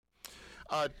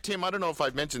Tim, I don't know if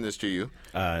I've mentioned this to you.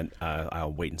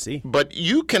 I'll wait and see. But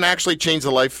you can actually change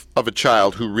the life of a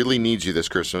child who really needs you this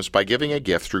Christmas by giving a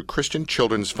gift through Christian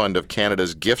Children's Fund of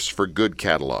Canada's Gifts for Good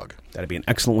catalog. That'd be an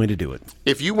excellent way to do it.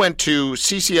 If you went to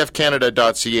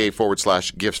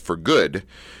ccfcanada.ca/gifts for good,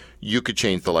 you could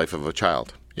change the life of a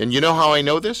child. And you know how I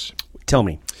know this? Tell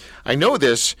me. I know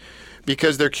this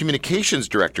because their communications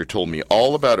director told me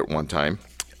all about it one time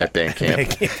at band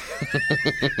camp.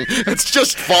 It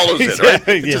just follows it, right?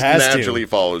 It just naturally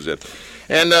follows it.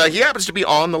 And he happens to be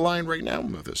on the line right now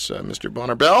with us, Mr.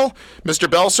 Bonner Bell. Mr.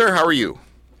 Bell, sir, how are you?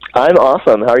 I'm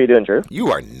awesome. How are you doing, Drew?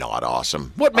 You are not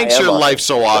awesome. What makes your life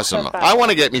so awesome? I want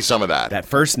to get me some of that. That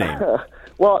first name.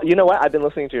 Well, you know what? I've been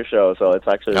listening to your show, so it's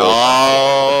actually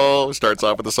really starts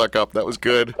off with a suck up. That was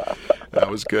good.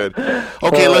 That was good.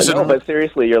 Okay, listen. No, but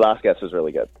seriously, your last guest was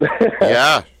really good.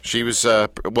 Yeah, she was,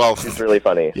 she's really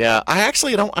funny. Yeah, I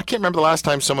can't remember the last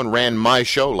time someone ran my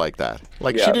show like that.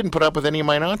 She didn't put up with any of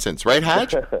my nonsense, right,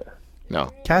 Hatch?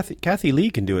 No. Kathy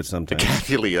Lee can do it sometimes.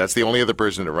 Kathy Lee, that's the only other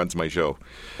person that runs my show.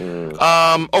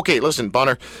 Okay, listen,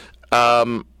 Bonner.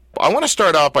 I want to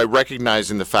start off by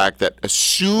recognizing the fact that as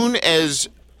soon as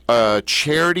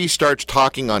charity starts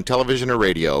talking on television or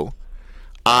radio,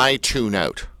 I tune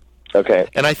out. Okay.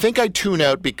 And I think I tune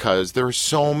out because there are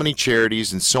so many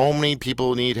charities and so many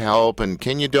people need help, and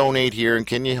can you donate here and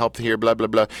can you help here, blah, blah,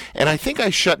 blah. And I think I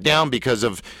shut down because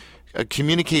of a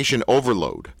communication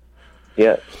overload.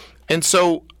 Yeah. And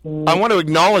so I want to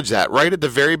acknowledge that right at the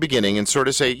very beginning and sort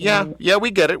of say, yeah,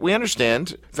 we get it. We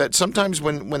understand that sometimes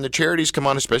when the charities come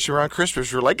on, especially around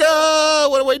Christmas, we're like,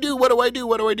 what do I do? What do I do?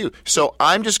 What do I do? So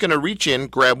I'm just going to reach in,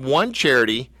 grab one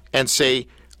charity and say,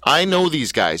 I know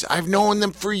these guys. I've known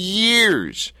them for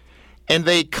years. And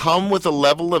they come with a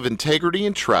level of integrity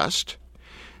and trust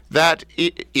that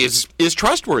is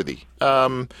trustworthy.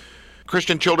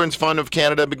 Christian Children's Fund of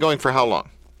Canada, been going for how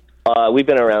long? We've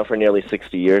been around for nearly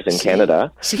 60 years in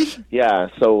Canada. See? Yeah,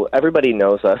 so everybody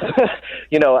knows us.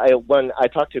 When I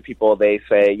talk to people, they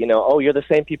say, you're the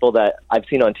same people that I've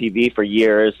seen on TV for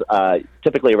years,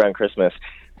 typically around Christmas.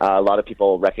 A lot of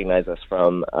people recognize us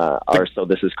from our So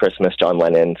This Is Christmas, John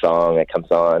Lennon song that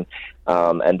comes on,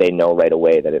 and they know right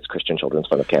away that it's Christian Children's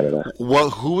Fund of Canada.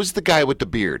 Well, who is the guy with the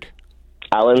beard?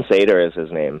 Alan Sader is his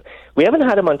name. We haven't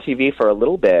had him on TV for a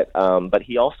little bit, but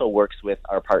he also works with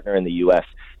our partner in the U.S.,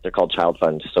 They're called Child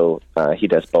Fund, so he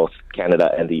does both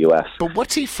Canada and the U.S. But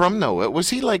what's he from, though?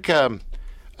 Was he like, it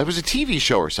was a TV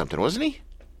show or something, wasn't he?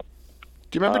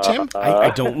 Do you remember Tim? I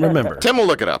don't remember. Tim will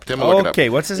look it up. Okay,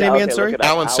 what's his name again, sorry?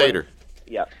 Alan Sader.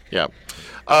 Yeah. Yeah.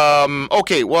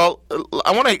 Okay, well,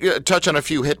 I want to touch on a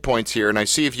few hit points here, and I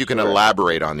see if you can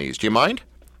elaborate on these. Do you mind?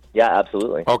 Yeah,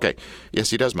 absolutely. Okay. Yes,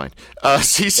 he does mind.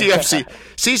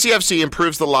 CCFC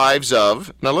improves the lives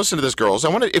of... Now, listen to this, girls.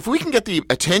 If we can get the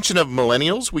attention of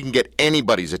millennials, we can get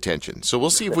anybody's attention. So we'll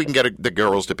see if we can get the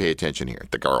girls to pay attention here.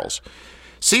 The girls.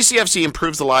 CCFC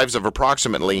improves the lives of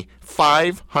approximately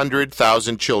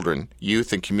 500,000 children,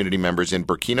 youth, and community members in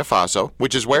Burkina Faso,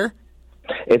 which is where?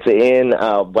 It's in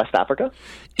West Africa.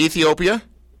 Ethiopia,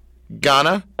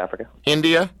 Ghana, Africa,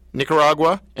 India,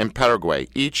 Nicaragua, and Paraguay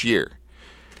each year.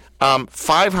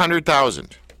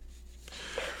 500,000.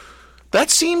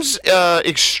 That seems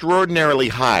extraordinarily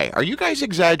high. Are you guys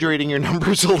exaggerating your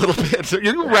numbers a little bit? Are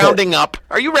you rounding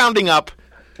up?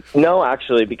 No,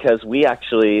 actually, because we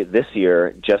this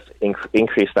year just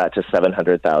increased that to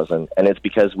 700,000, and it's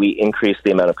because we increased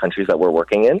the amount of countries that we're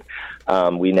working in.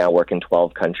 We now work in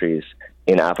 12 countries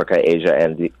in Africa, Asia,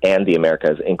 and the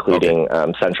Americas, including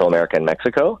Central America and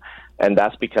Mexico. And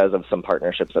that's because of some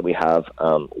partnerships that we have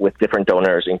with different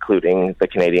donors, including the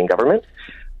Canadian government.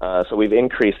 So we've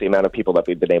increased the amount of people that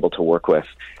we've been able to work with.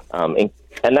 And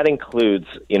that includes,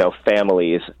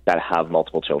 families that have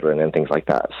multiple children and things like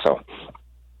that. So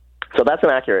that's an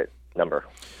accurate number.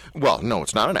 Well, no,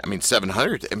 it's not.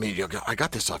 700. I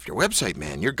got this off your website,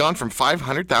 man. You're gone from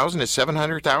 500,000 to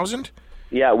 700,000?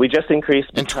 Yeah, we just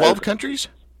increased. In 12 countries?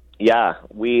 Yeah,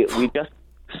 we just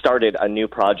started a new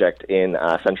project in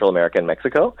Central America and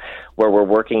Mexico, where we're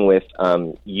working with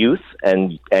youth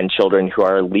and children who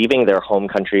are leaving their home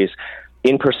countries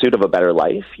in pursuit of a better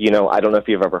life. I don't know if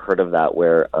you've ever heard of that,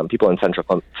 where people in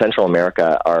Central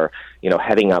America are,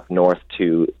 heading up north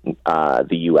to the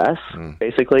U.S.,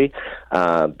 basically,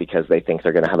 because they think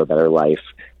they're going to have a better life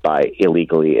by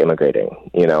illegally immigrating,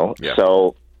 Yeah.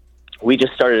 So we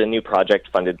just started a new project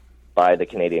funded by the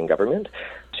Canadian government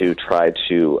to try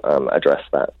to address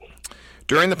that.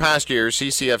 During the past year,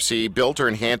 CCFC built or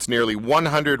enhanced nearly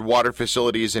 100 water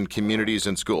facilities in communities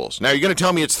and schools. Now, you're going to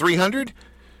tell me it's 300?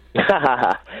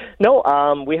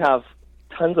 No, we have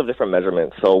tons of different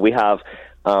measurements. So we have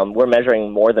We're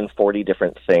measuring more than 40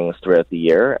 different things throughout the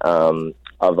year,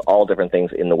 of all different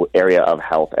things in the area of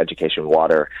health, education,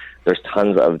 water. There's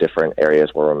tons of different areas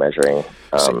where we're measuring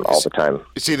all the time.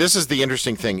 See, this is the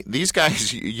interesting thing. These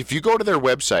guys, if you go to their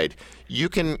website, you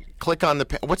can click on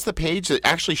what's the page that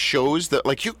actually shows that,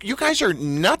 like, you guys are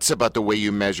nuts about the way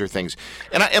you measure things.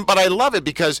 But I love it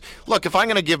because, look, if I'm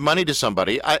going to give money to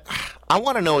somebody, I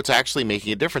want to know it's actually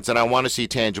making a difference, and I want to see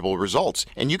tangible results.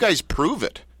 And you guys prove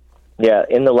it. Yeah,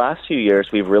 in the last few years,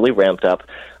 we've really ramped up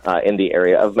in the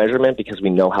area of measurement because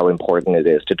we know how important it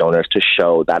is to donors to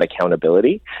show that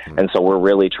accountability. And so we're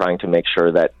really trying to make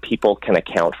sure that people can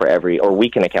account for we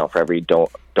can account for every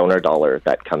donor dollar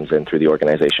that comes in through the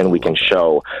organization. We can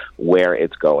show where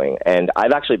it's going. And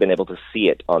I've actually been able to see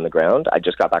it on the ground. I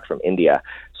just got back from India,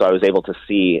 so I was able to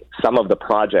see some of the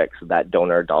projects that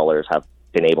donor dollars have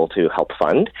been able to help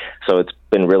fund. So it's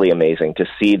been really amazing to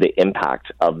see the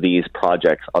impact of these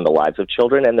projects on the lives of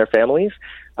children and their families.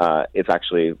 It's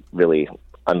actually really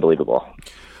unbelievable.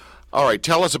 All right,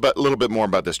 tell us a little bit more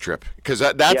about this trip, because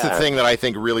that's the thing that I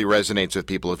think really resonates with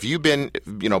people. If you've been,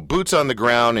 boots on the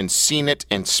ground and seen it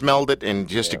and smelled it and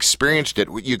just experienced it,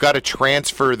 you got to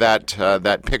transfer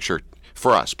that picture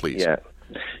for us, please.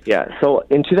 Yeah. So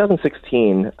in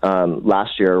 2016,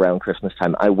 last year around Christmas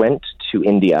time, I went to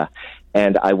India.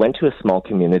 And I went to a small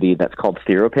community that's called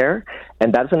Thiruper,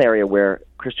 and that's an area where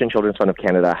Christian Children's Fund of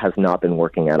Canada has not been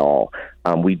working at all.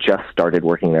 We just started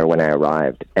working there when I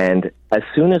arrived. And as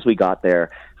soon as we got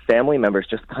there, family members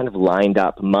just kind of lined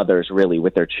up, mothers really,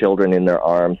 with their children in their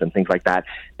arms and things like that.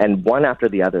 And one after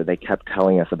the other, they kept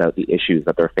telling us about the issues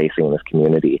that they're facing in this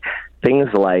community. Things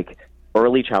like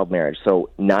early child marriage. So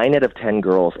 9 out of 10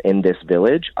 girls in this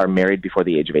village are married before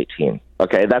the age of 18.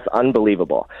 Okay, that's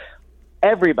unbelievable.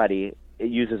 Everybody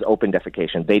uses open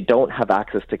defecation. They don't have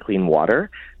access to clean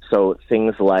water. So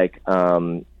things like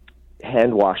hand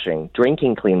washing,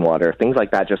 drinking clean water, things like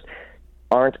that just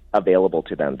aren't available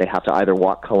to them. They have to either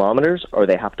walk kilometers or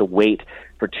they have to wait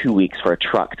for 2 weeks for a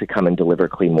truck to come and deliver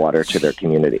clean water to their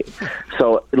community.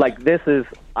 So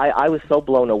I was so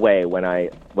blown away when I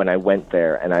went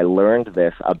there and I learned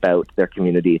this about their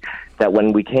community that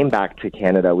when we came back to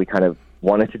Canada, we kind of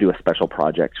wanted to do a special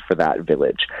project for that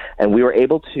village. And we were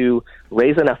able to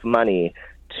raise enough money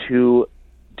to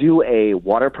do a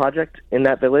water project in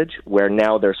that village where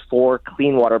now there's 4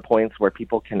 clean water points where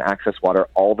people can access water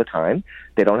all the time.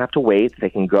 They don't have to wait. They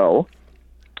can go.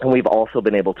 And we've also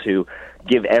been able to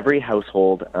give every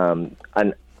household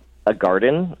a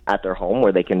garden at their home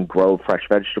where they can grow fresh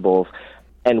vegetables.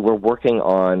 And we're working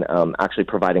on actually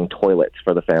providing toilets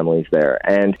for the families there.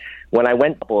 And when I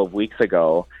went a couple of weeks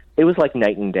ago, it was like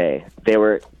night and day. They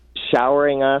were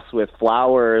showering us with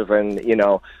flowers and,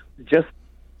 just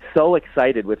so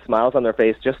excited with smiles on their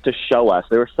face just to show us.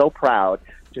 They were so proud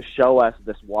to show us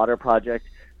this water project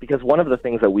because one of the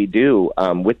things that we do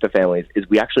with the families is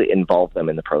we actually involve them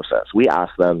in the process. We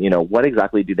ask them, what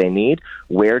exactly do they need?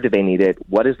 Where do they need it?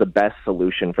 What is the best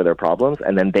solution for their problems?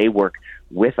 And then they work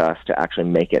with us to actually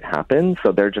make it happen.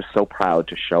 So they're just so proud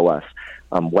to show us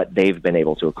what they've been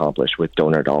able to accomplish with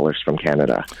donor dollars from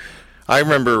Canada. I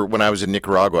remember when I was in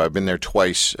Nicaragua, I've been there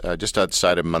twice, just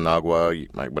outside of Managua.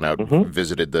 I went out and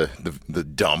visited the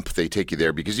dump. They take you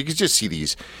there because you can just see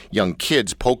these young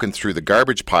kids poking through the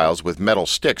garbage piles with metal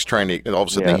sticks, trying to, all of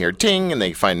a sudden they hear ting, and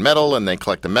they find metal, and they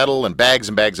collect the metal, and bags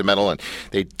of metal, and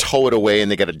they tow it away,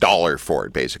 and they get $1 for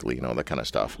it, basically, that kind of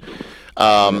stuff.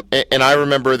 And I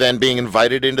remember then being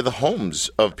invited into the homes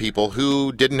of people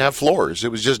who didn't have floors.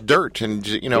 It was just dirt, and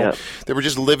they were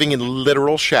just living in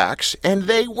literal shacks, and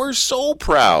they were so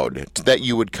proud that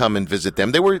you would come and visit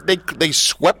them. They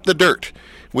swept the dirt,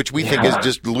 which we think is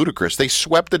just ludicrous. They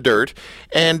swept the dirt,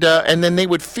 and then they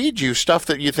would feed you stuff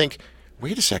that you think,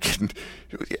 wait a second,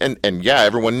 and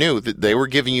everyone knew that they were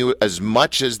giving you as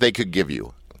much as they could give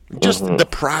you. Just the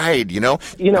pride,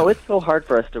 it's so hard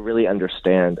for us to really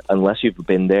understand unless you've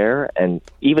been there, and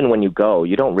even when you go,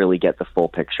 you don't really get the full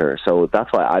picture. So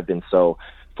that's why I've been so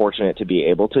fortunate to be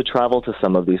able to travel to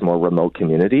some of these more remote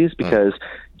communities, because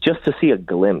just to see a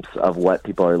glimpse of what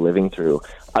people are living through.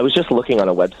 I was just looking on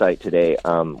a website today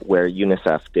where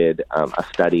UNICEF did a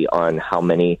study on how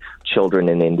many children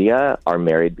in India are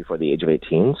married before the age of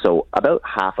 18. So about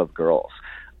half of girls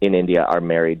in India are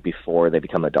married before they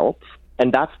become adults.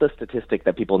 And that's the statistic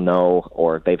that people know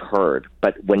or they've heard.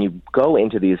 But when you go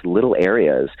into these little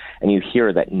areas and you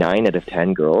hear that 9 out of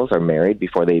 10 girls are married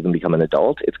before they even become an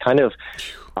adult, it's kind of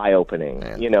eye-opening.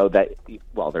 Man. That,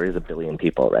 there is 1 billion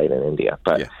people, right, in India.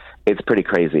 But it's pretty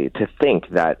crazy to think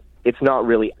that it's not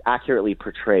really accurately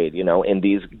portrayed, in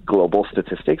these global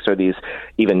statistics or these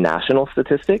even national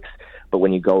statistics. but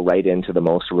when you go right into the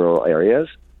most rural areas,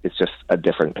 it's just a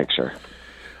different picture.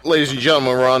 Ladies and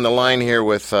gentlemen, we're on the line here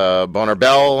with Bonner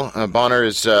Bell. Bonner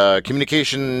is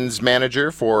Communications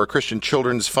Manager for Christian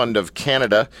Children's Fund of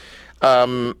Canada.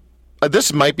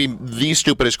 This might be the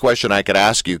stupidest question I could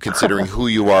ask you, considering who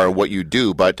you are and what you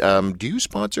do, but do you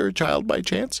sponsor a child by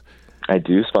chance? I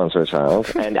do sponsor a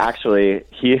child, and actually,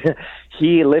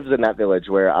 he lives in that village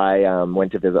where I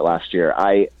went to visit last year.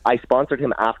 I sponsored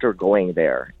him after going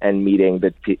there and meeting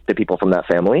the people from that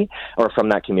family or from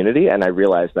that community, and I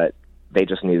realized that they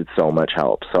just needed so much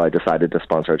help. So I decided to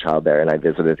sponsor a child there, and I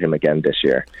visited him again this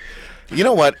year. You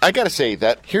know what? I got to say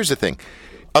that here's the thing.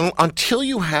 Until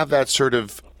you have that sort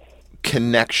of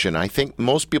connection, I think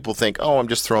most people think, oh, I'm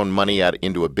just throwing money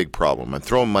into a big problem. I'm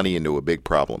throwing money into a big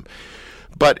problem.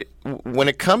 But when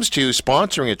it comes to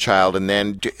sponsoring a child, and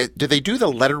then do they do the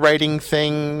letter writing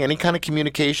thing, any kind of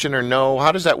communication, or no?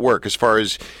 How does that work as far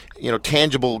as,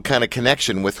 tangible kind of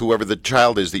connection with whoever the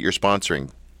child is that you're sponsoring?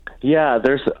 Yeah,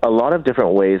 there's a lot of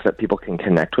different ways that people can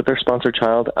connect with their sponsored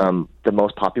child. The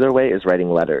most popular way is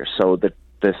writing letters. So the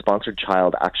sponsored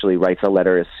child actually writes a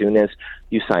letter as soon as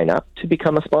you sign up to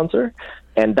become a sponsor.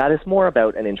 And that is more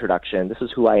about an introduction. This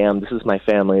is who I am. This is my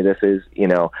family. This is,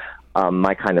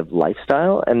 my kind of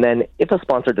lifestyle. And then if a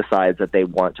sponsor decides that they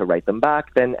want to write them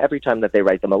back, then every time that they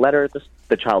write them a letter,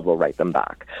 the child will write them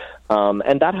back.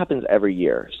 And that happens every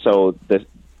year. So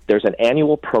there's an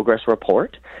annual progress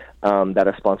report that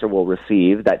a sponsor will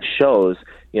receive that shows,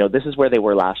 this is where they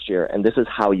were last year, and this is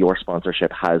how your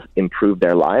sponsorship has improved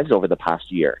their lives over the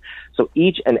past year. So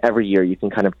each and every year, you can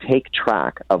kind of take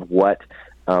track of what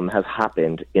has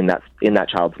happened in that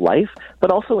child's life, but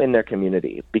also in their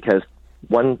community. Because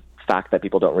one fact that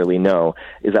people don't really know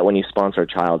is that when you sponsor a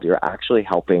child, you're actually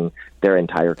helping their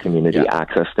entire community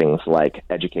access things like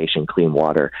education, clean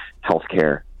water,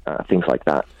 healthcare, things like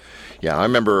that. Yeah, I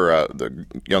remember the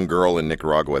young girl in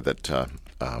Nicaragua that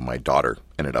my daughter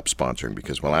ended up sponsoring,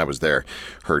 because when I was there,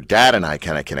 her dad and I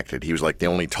kind of connected. He was like the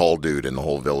only tall dude in the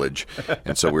whole village.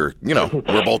 And so we're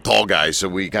both tall guys. So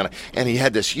we and he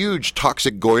had this huge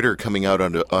toxic goiter coming out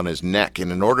on his neck.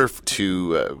 And in order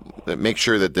to make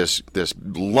sure that this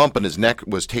lump in his neck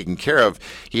was taken care of,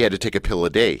 he had to take a pill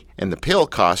a day. And the pill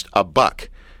cost $1.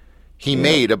 He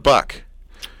made $1.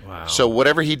 Wow. So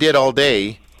whatever he did all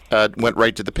day, went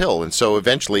right to the pill. And so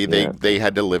eventually they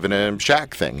had to live in a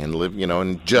shack thing and live,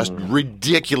 and just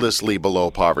ridiculously below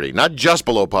poverty. Not just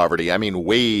below poverty, I mean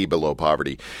way below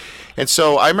poverty. And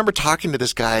so I remember talking to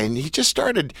this guy, and he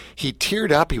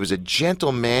teared up. He was a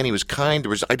gentle man. He was kind.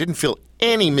 I didn't feel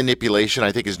any manipulation.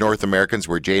 I think as North Americans,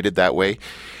 we're jaded that way.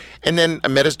 And then I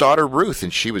met his daughter, Ruth,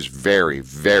 and she was very,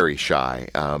 very shy.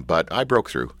 But I broke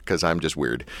through because I'm just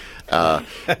weird.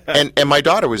 And my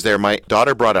daughter was there. My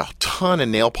daughter brought a ton of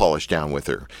nail polish down with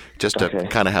her just to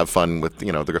kind of have fun with,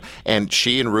 the girl. And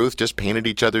she and Ruth just painted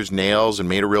each other's nails and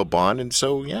made a real bond. And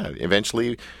so,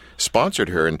 eventually sponsored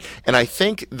her. And I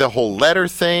think the whole letter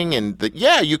thing and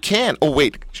you can. Oh,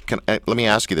 wait. Let me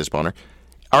ask you this, Bonner.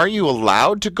 Are you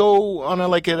allowed to go on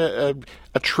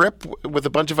a trip with a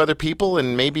bunch of other people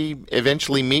and maybe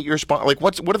eventually meet your sponsor? Like,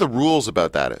 what are the rules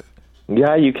about that?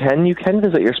 Yeah, you can. You can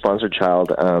visit your sponsored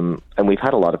child, and we've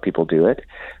had a lot of people do it.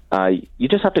 You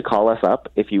just have to call us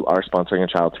up if you are sponsoring a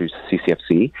child through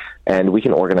CCFC, and we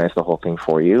can organize the whole thing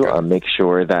for you. Make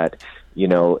sure that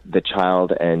the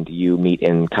child and you meet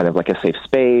in kind of like a safe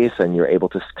space, and you're able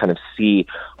to kind of see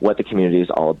what the community is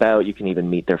all about. You can even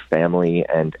meet their family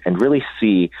and really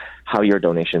see how your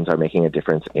donations are making a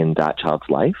difference in that child's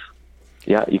life.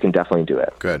 Yeah, you can definitely do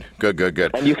it. Good.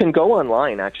 And you can go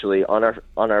online, actually, on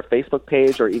our Facebook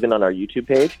page or even on our YouTube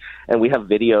page, and we have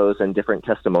videos and different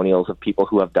testimonials of people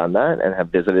who have done that and have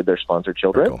visited their sponsored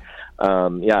children. Cool.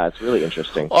 It's really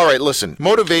interesting. All right, listen,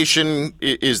 motivation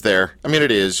is there. I mean,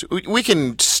 it is. We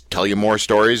can tell you more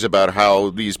stories about how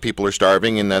these people are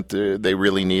starving and that they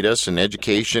really need us, and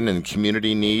education and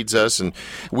community needs us. And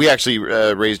we actually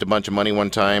raised a bunch of money one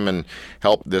time and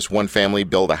helped this one family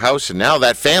build a house, and now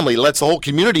that family lets the whole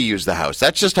community use the house.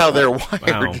 That's just how they're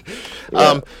wired.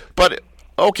 Wow. But,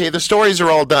 okay, the stories are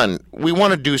all done. We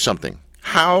want to do something.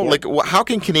 How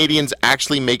can Canadians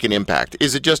actually make an impact?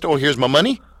 Is it just, here's my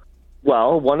money?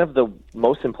 Well, one of the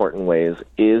most important ways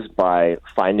is by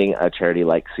finding a charity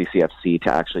like CCFC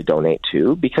to actually donate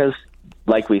to, because,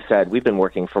 like we said, we've been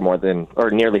working for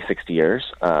nearly 60 years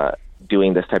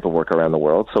doing this type of work around the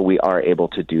world, so we are able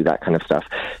to do that kind of stuff.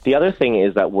 The other thing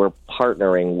is that we're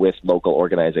partnering with local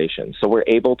organizations, so we're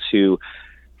able to.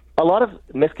 A lot of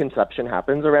misconception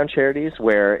happens around charities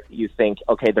where you think,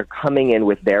 okay, they're coming in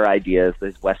with their ideas,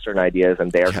 these Western ideas,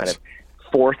 and they're kind of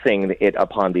forcing it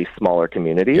upon these smaller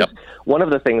communities. Yep. One of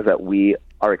the things that we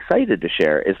are excited to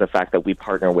share is the fact that we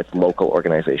partner with local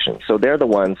organizations. So they're the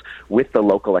ones with the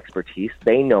local expertise.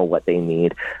 They know what they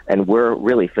need, and we're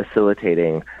really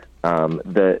facilitating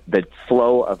the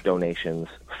flow of donations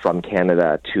from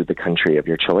Canada to the country of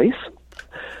your choice.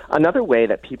 Another way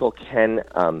that people can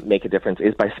make a difference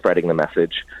is by spreading the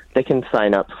message. They can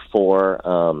sign up for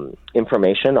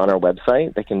information on our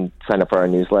website. They can sign up for our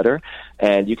newsletter,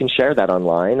 and you can share that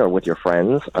online or with your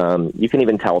friends. You can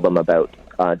even tell them about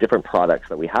different products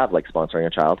that we have, like Sponsoring a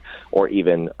Child, or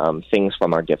even things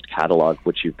from our gift catalog,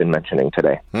 which you've been mentioning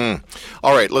today.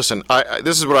 All right, listen,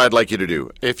 this is what I'd like you to do.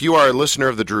 If you are a listener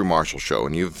of The Drew Marshall Show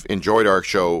and you've enjoyed our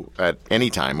show at any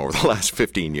time over the last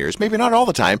 15 years, maybe not all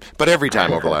the time, but every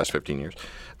time over the last 15 years,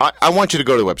 I want you to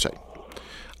go to the website.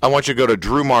 I want you to go to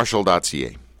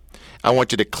drewmarshall.ca. I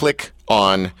want you to click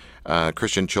on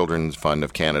Christian Children's Fund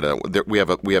of Canada. We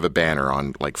have a banner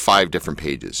on like 5 different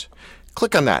pages.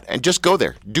 Click on that and just go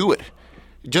there. Do it.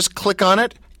 Just click on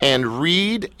it and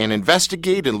read and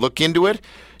investigate and look into it.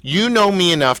 You know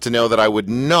me enough to know that I would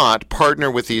not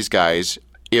partner with these guys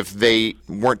if they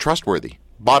weren't trustworthy.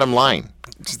 Bottom line.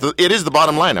 It is the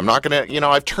bottom line. I'm not going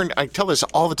to, I tell this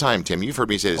all the time, Tim. You've heard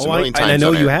me say this a million times. I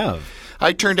know you have.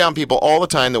 I turn down people all the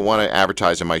time that want to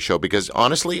advertise on my show because,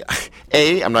 honestly,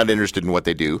 A, I'm not interested in what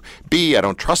they do. B, I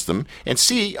don't trust them. And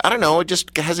C, I don't know, it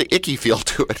just has an icky feel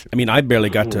to it. I mean, I barely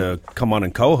got to come on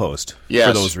and co-host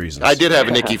for those reasons. I did have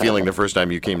an icky feeling the first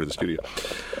time you came to the studio.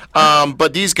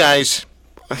 But these guys,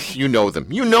 you know them.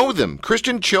 You know them.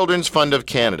 Christian Children's Fund of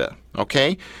Canada,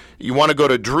 okay? You want to go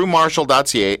to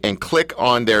drewmarshall.ca and click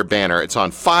on their banner. It's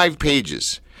on 5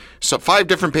 pages. So 5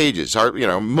 different pages.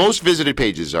 Our most visited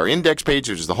pages. Our index page,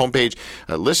 which is the homepage,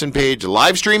 listen page,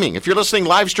 live streaming. If you're listening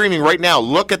live streaming right now,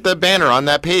 look at the banner on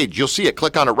that page. You'll see it.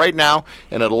 Click on it right now,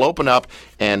 and it'll open up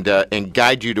and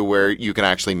guide you to where you can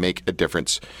actually make a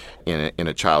difference in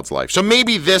a child's life. So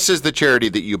maybe this is the charity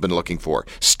that you've been looking for.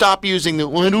 Stop using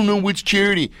I don't know which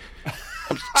charity.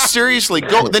 Seriously,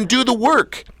 go then do the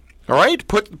work. All right?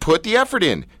 Put the effort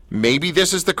in. Maybe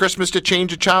this is the Christmas to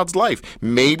change a child's life.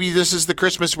 Maybe this is the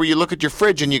Christmas where you look at your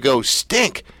fridge and you go,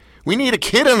 stink. We need a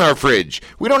kid in our fridge.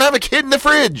 We don't have a kid in the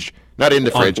fridge. Not in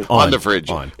the fridge, on the fridge.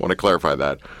 I want to clarify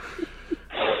that.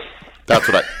 That's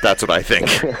what I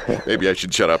think. Maybe I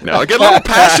should shut up now. I get a little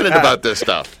passionate about this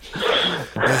stuff.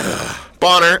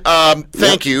 Bonner,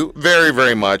 thank you very,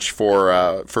 very much for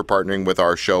partnering with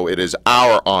our show. It is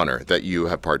our honor that you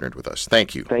have partnered with us.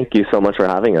 Thank you. Thank you so much for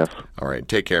having us. All right.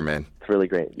 Take care, man. It's really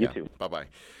great. You too. Bye-bye.